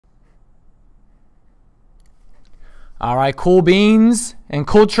All right, cool beans and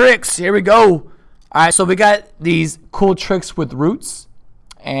cool tricks. Here we go. All right, so we got these cool tricks with roots,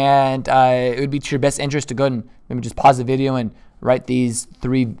 and it would be to your best interest to go ahead and maybe just pause the video and write these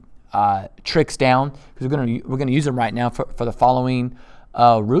 3 tricks down, because we're gonna use them right now for the following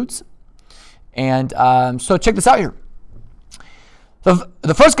roots. And so check this out here.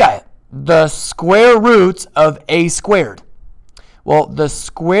 The first guy, the square root of a squared. Well, the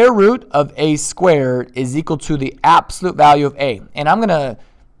square root of a squared is equal to the absolute value of a. And I'm gonna,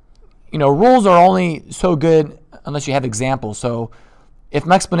 rules are only so good unless you have examples. So if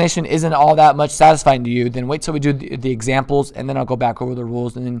my explanation isn't all that much satisfying to you, then wait till we do the examples, and then I'll go back over the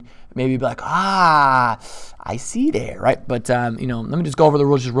rules, and then maybe be like, I see there, right? But let me just go over the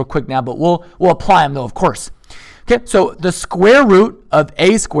rules just real quick now, but we'll apply them though, of course. Okay, so the square root of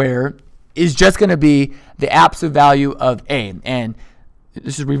a squared is just going to be the absolute value of a. And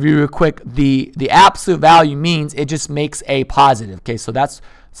let's just review real quick. The absolute value means it just makes a positive. Okay, so that's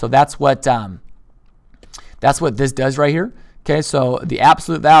what this does right here. Okay, so the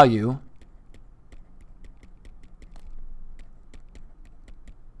absolute value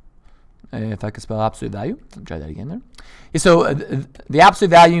if I could spell absolute value, I'll try that again there. So the absolute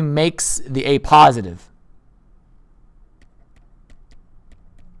value makes the a positive.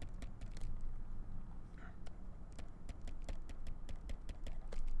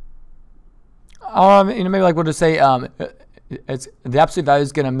 Maybe like we'll just say it's the absolute value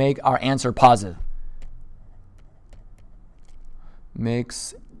is going to make our answer positive.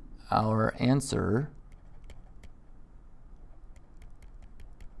 Makes our answer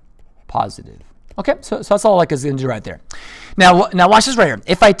positive. Okay, so that's all like is going to do right there. Now watch this right here.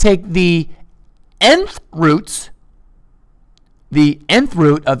 If I take the nth root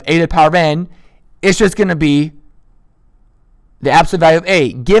of a to the power of n, it's just going to be the absolute value of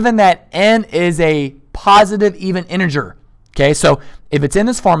a, given that n is a positive even integer. Okay, so if it's in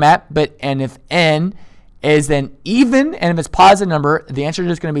this format, and if n is an even, and if it's a positive number, the answer is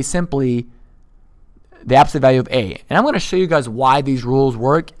just going to be simply the absolute value of a. And I'm going to show you guys why these rules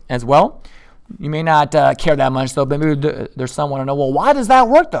work as well. You may not care that much though, but maybe there's someone to know, well, why does that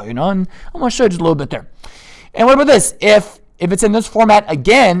work though? And I'm going to show you just a little bit there. And what about this? If it's in this format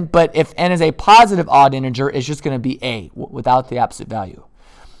again, but if n is a positive odd integer, it's just going to be a without the absolute value.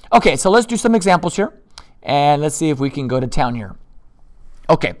 Okay, so let's do some examples here, and let's see if we can go to town here.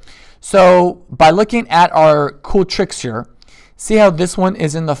 Okay, so by looking at our cool tricks here, see how this one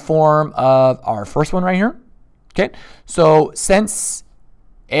is in the form of our first one right here? Okay, so since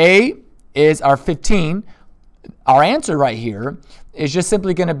a is our 15, our answer right here is just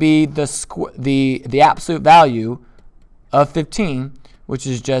simply going to be the absolute value of 15, which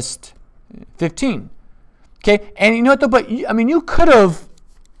is just 15. Okay, and you know what though, but you could have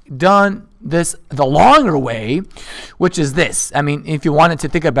done this the longer way, which is this. If you wanted to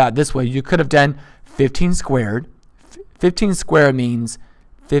think about it this way, you could have done 15 squared. 15 squared means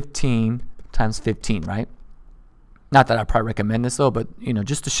 15 times 15, right? Not that I probably recommend this though, but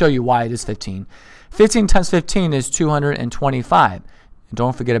just to show you why it is 15. 15 times 15 is 225. And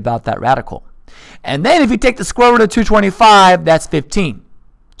don't forget about that radical. And then if you take the square root of 225, that's 15.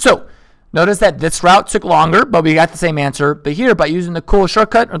 So notice that this route took longer, but we got the same answer. But here, by using the cool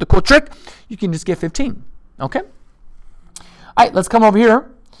shortcut or the cool trick, you can just get 15. Okay? All right, let's come over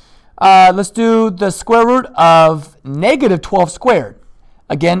here. Let's do the square root of negative 12 squared.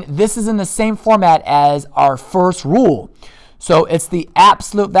 Again, this is in the same format as our first rule. So it's the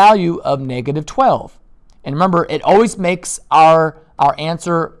absolute value of negative 12. And remember, it always makes our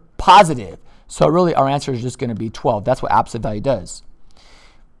answer positive. So really, our answer is just going to be 12. That's what absolute value does.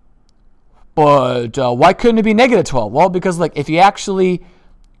 But why couldn't it be negative 12? Well, because if you actually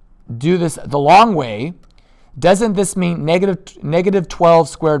do this the long way, doesn't this mean negative 12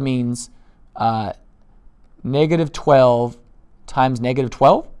 squared means negative 12 times negative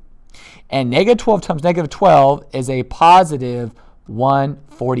 12? And negative 12 times negative 12 is a positive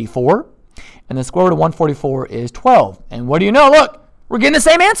 144. And the square root of 144 is 12. And what do you know? Look, we're getting the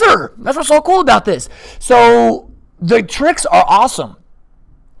same answer. That's what's so cool about this. So the tricks are awesome,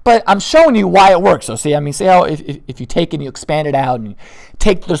 but I'm showing you why it works. So see how if you take and you expand it out and you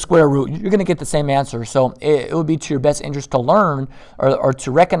take the square root, you're going to get the same answer. So it would be to your best interest to learn or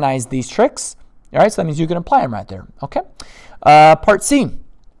to recognize these tricks. All right, so that means you can apply them right there. Okay, part C.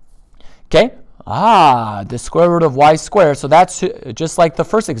 Okay. The square root of y squared. So that's just like the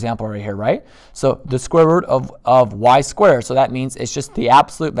first example right here, right? So the square root of y squared. So that means it's just the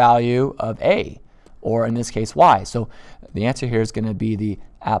absolute value of a, or in this case, y. So the answer here is going to be the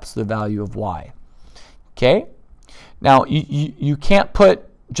absolute value of y. Okay? Now, you can't put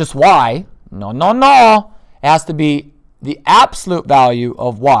just y. No. It has to be the absolute value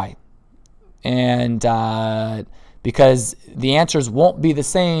of y. And because the answers won't be the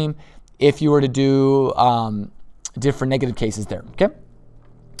same if you were to do different negative cases there, okay?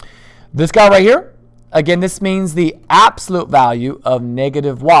 This guy right here, again, this means the absolute value of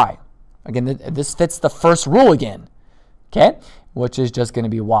negative y. Again, this fits the first rule again, okay? Which is just going to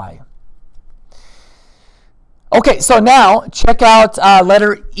be y. Okay, so now check out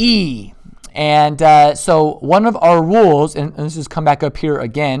letter E. And so one of our rules, and let's just come back up here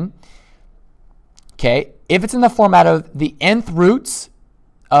again, okay, if it's in the format of the nth roots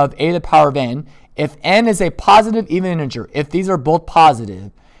of a to the power of n, if n is a positive even integer, if these are both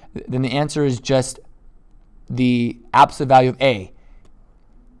positive, then the answer is just the absolute value of a.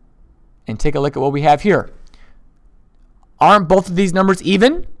 And take a look at what we have here. Aren't both of these numbers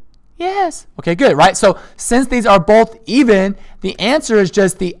even? Yes. Okay, good, right? So since these are both even, the answer is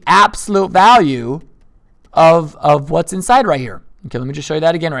just the absolute value of what's inside right here. Okay, let me just show you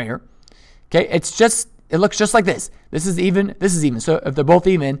that again right here. Okay, it looks just like this. This is even, this is even. So if they're both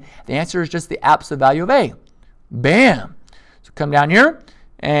even, the answer is just the absolute value of a. Bam. So come down here,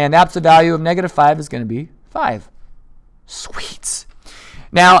 and the absolute value of negative 5 is going to be 5. Sweet.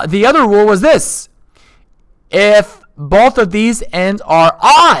 Now, the other rule was this. If both of these n's are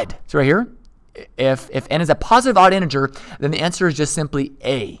odd, it's right here. If n is a positive odd integer, then the answer is just simply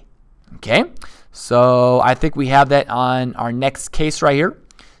a. Okay? So I think we have that on our next case right here.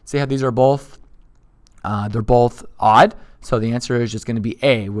 See how these are both, they're both odd. So the answer is just going to be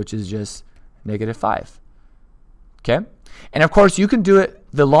a, which is just negative 5. Okay? And of course, you can do it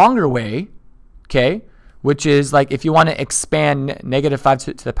the longer way, okay, which is like if you want to expand negative 5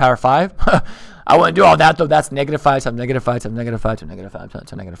 to the power 5. I wouldn't do all that, though. That's negative 5 times negative 5 times negative 5 times negative 5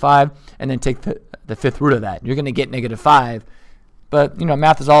 times negative 5, and then take the fifth root of that. You're going to get negative 5. But, you know,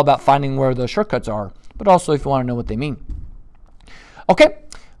 math is all about finding where the shortcuts are, but also if you want to know what they mean. Okay,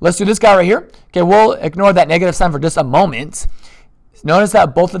 let's do this guy right here. Okay, we'll ignore that negative sign for just a moment. Notice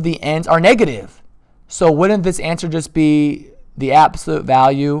that both of the n's are negative. So wouldn't this answer just be the absolute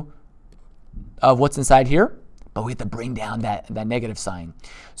value of what's inside here? But we have to bring down that negative sign.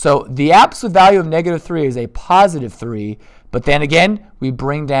 So the absolute value of negative 3 is a positive 3. But then again, we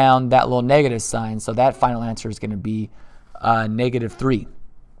bring down that little negative sign. So that final answer is going to be negative 3.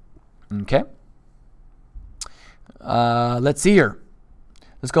 Okay. Let's see here.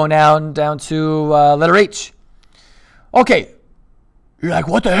 Let's go down to letter H. Okay. You're like,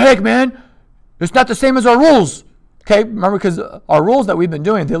 what the heck, man? It's not the same as our rules. Okay, remember, because our rules that we've been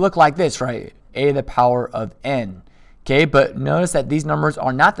doing, they look like this, right? A to the power of n. Okay, but notice that these numbers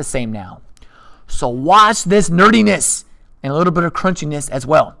are not the same now. So watch this nerdiness and a little bit of crunchiness as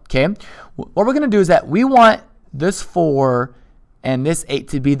well. Okay, what we're going to do is that we want this 4 and this 8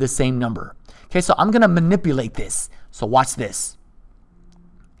 to be the same number. Okay, so I'm going to manipulate this. So watch this.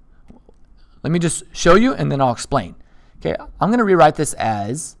 Let me just show you and then I'll explain. Okay, I'm going to rewrite this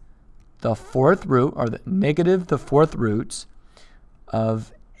as the fourth root, or the fourth roots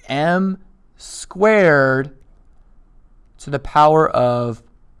of m squared to the power of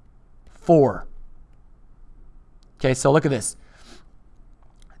 4. Okay, so look at this.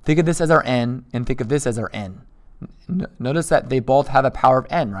 Think of this as our n, and think of this as our n. Notice that they both have a power of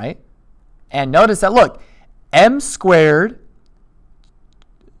n, right? And notice that, look, m squared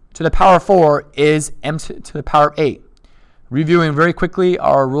to the power of 4 is m to the power of 8. Reviewing very quickly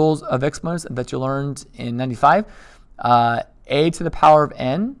our rules of exponents that you learned in 95. A to the power of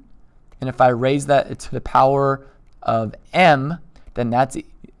n, and if I raise that to the power of m, then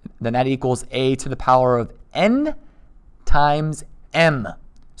that equals a to the power of n times m.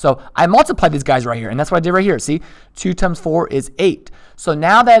 So I multiplied these guys right here, and that's what I did right here. See, 2 times 4 is 8. So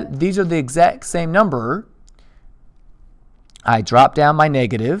now that these are the exact same number, I drop down my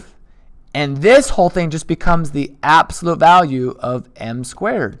negative, and this whole thing just becomes the absolute value of m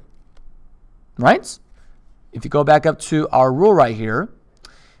squared, right? If you go back up to our rule right here,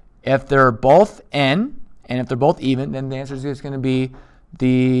 if they're both n, and if they're both even, then the answer is just going to be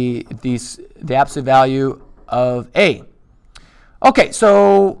the absolute value of a. Okay,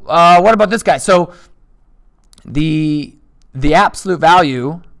 so what about this guy? So the absolute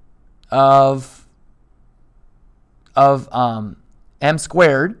value of m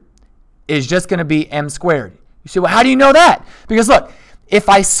squared is just going to be m squared. You say, well, how do you know that? Because look, if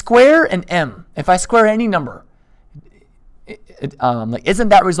I square an m, if I square any number, like, isn't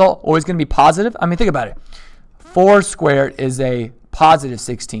that result always going to be positive? I mean, think about it. 4 squared is a positive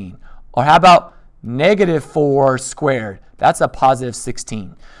 16. Or how about negative 4 squared? That's a positive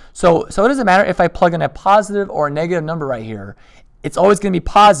 16. So it doesn't matter if I plug in a positive or a negative number right here. it's always going to be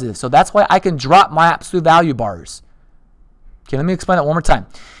positive. So that's why I can drop my absolute value bars. Okay, let me explain that one more time.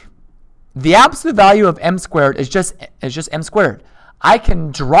 The absolute value of m squared is just m squared. I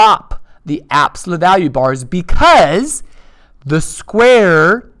can drop the absolute value bars because the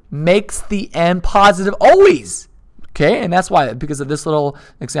square makes the m positive always. Okay, and that's why, because of this little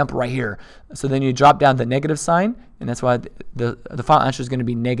example right here. So then you drop down the negative sign, and that's why the final answer is going to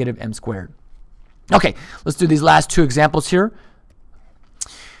be negative m squared. Okay, let's do these last two examples here.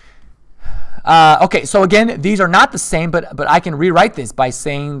 Okay, so again, these are not the same, but I can rewrite this by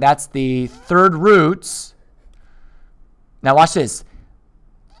saying that's the third roots. Now watch this.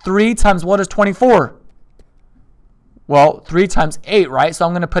 3 times what is 24? Well, 3 times 8, right? So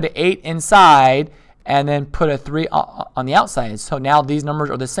I'm going to put an 8 inside and then put a 3 on the outside. So now these numbers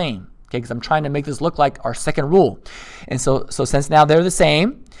are the same, okay? Because I'm trying to make this look like our second rule. And so since now they're the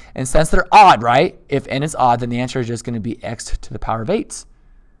same, and since they're odd, right? If n is odd, then the answer is just going to be x to the power of 8.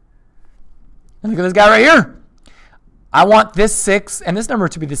 And look at this guy right here. I want this 6 and this number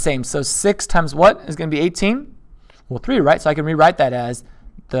to be the same. So 6 times what is going to be 18? Well, 3, right? So I can rewrite that as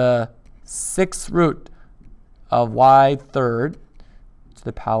the 6th root of y third to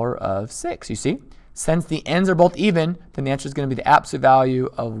the power of 6, you see? Since the ends are both even, then the answer is going to be the absolute value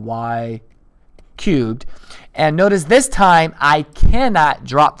of y cubed. And notice this time, I cannot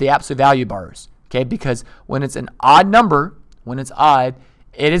drop the absolute value bars, okay? Because when it's an odd number, when it's odd,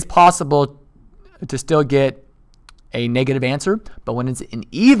 it is possible to still get a negative answer, but when it's an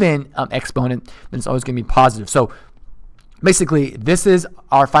even exponent, then it's always going to be positive. So basically, this is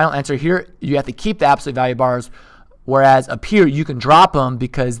our final answer here. You have to keep the absolute value bars, whereas up here, you can drop them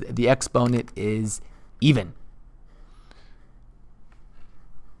because the exponent is even.